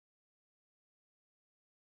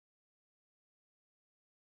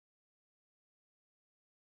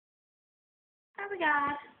my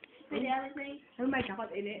god. Video with me. Oh my god,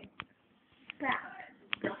 in it.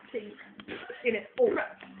 Nothing. In it. Oh,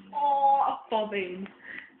 oh, bobbing.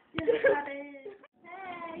 Yes, that is.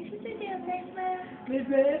 Hey, should we do a Facebook?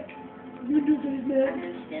 Facebook. You do Facebook.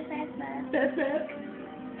 I'm still Facebook. Facebook.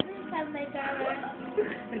 Let's make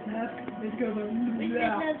Let's go. We did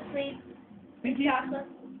no sleep. We did. Chocolate.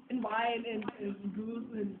 And wine and booze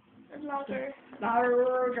and Lager.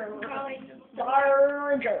 lager. Calling.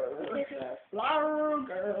 Lager. Ridiculous.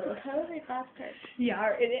 Lager. Totally bastard.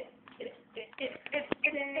 Yeah, in it.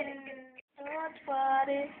 Don't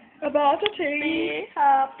worry. About a thing. Be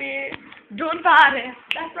happy. Don't party.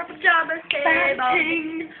 That's my pajamas Bad table.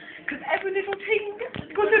 thing. Cause every little thing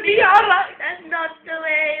is gonna be alright. That's not the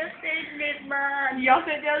way you sing it, man. Yes,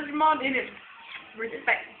 it does, man. In it.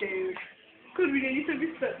 Respect, dude. Could we need some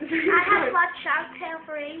respect? I haven't watched Shark Tale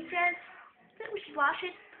for ages. I think we should watch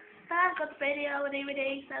it. But I've got the video and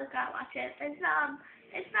DVD, so I can't watch it. It's not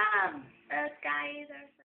Sky either.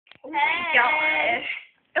 Oh my gosh.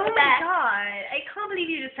 Oh my god. I can't believe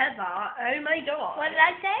you just said that. Oh my god. What did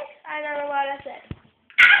I say? I don't know what I said.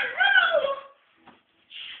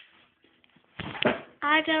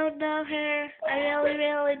 I don't know her. I really,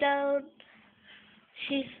 really don't.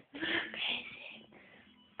 She's crazy.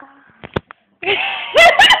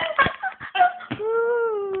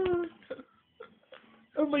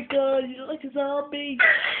 Oh my god, you look like a zombie.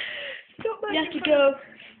 You have to go.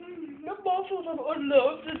 The muscles are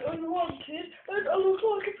unloved and unwanted, and I look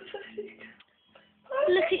like a pathetic.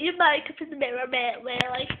 Look at your makeup in the mirror, mate.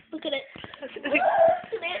 Really. Look at it.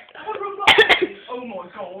 Oh my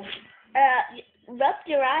god. Rub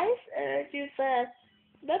your eyes. You've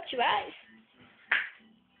rubbed your eyes.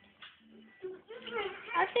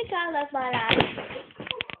 I think I love my eyes.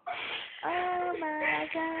 Oh my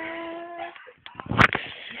god.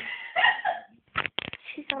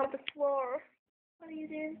 She's on the floor. What are you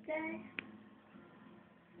doing today?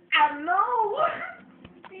 I don't know.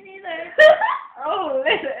 Me neither. Oh,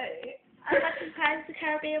 Livi. I'm watching Pirates of the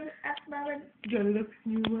Caribbean at the moment. You look,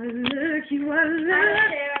 you are I look.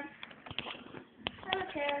 don't care. I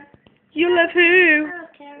don't care. You love who? I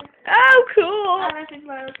don't care. Oh, cool. I love him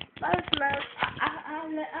loads. Loads and loads. I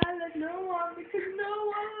let no one because no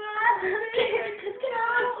one I loves don't me. care because he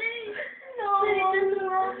loves me. No But he one doesn't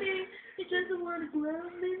love loves me. He doesn't want to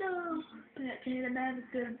love me, no. But being a man is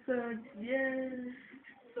good, so yes.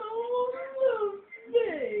 No one loves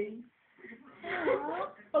me.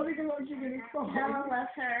 Aww. I think I'm actually going to cry. No one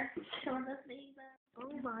loves her. No one loves me either.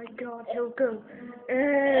 Oh my god, he'll go.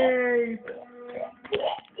 Hey.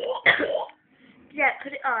 Yeah,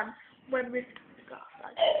 put it on when we've got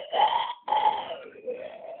outside.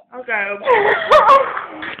 Okay.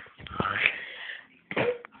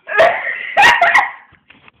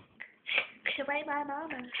 She'll wake my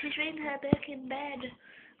mama. She's reading her book in bed.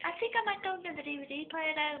 I think I might go into the DVD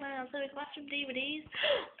player now so we can watch some DVDs.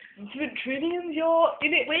 Trillions, you're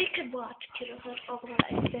in it. We can watch Kidulthood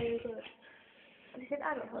overnight. It's very good. And it's an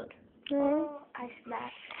adulthood. Oh, I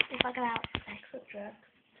smack. It's like about sex with drugs.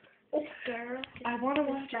 This girl. I want to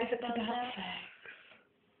watch smack it about about that. sex.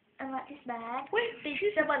 And like this man. Wait,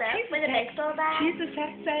 She's someone else with a baseball bat. She's a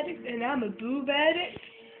sex addict and I'm a boob addict.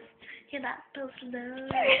 You're not supposed to know.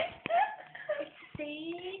 It's a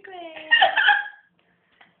secret.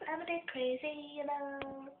 I'm a bit crazy, you know.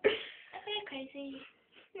 I'm a bit crazy.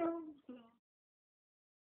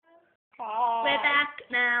 We're back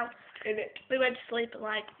now. In it. We went to sleep at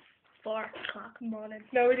like 4 o'clock in the morning.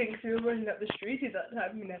 No, we didn't, because we were running up the street at that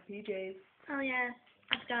time in our PJs. Oh yeah,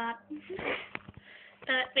 I forgot.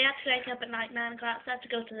 But we had to wake up at like 9 o'clock, so I had to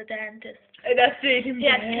go to the dentist. And I stayed in He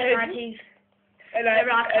had to cut my bed. teeth. And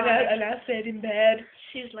I stayed in bed.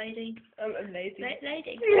 She was lazy. I'm lazy.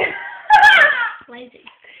 Lazy. Lazy.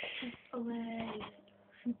 She's away.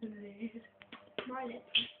 Lazy. Mine.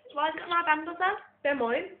 Why has got my bangles on? They're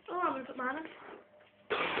mine. Oh, I'm gonna put mine on.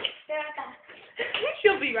 Be right back.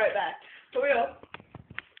 She'll be right back. Hurry up.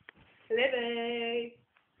 Livi.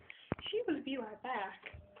 She will be right back.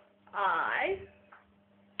 I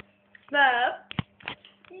love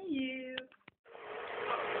you.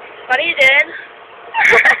 What are you doing?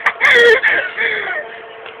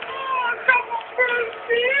 Oh, come on,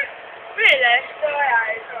 Rosie. Really?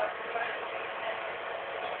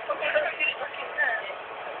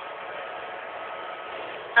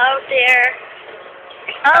 Oh dear.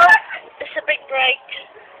 Oh, it's a big break.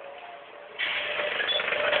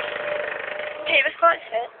 He was quite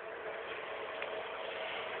fit.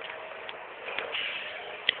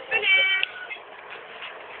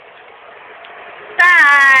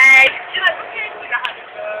 Bye.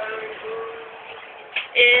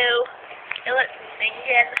 Ew. It looks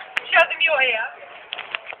singing. Show them your ear.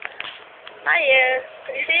 My ear.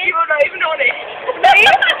 Can you see? You're not even on it.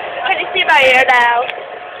 Can you see my ear now?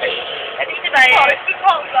 Can you see my ear? Oh, it's the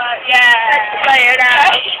top there. Yeah. Can you see my ear now?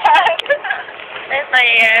 There's my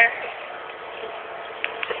ear.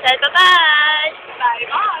 Say bye-bye.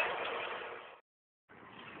 Bye-bye.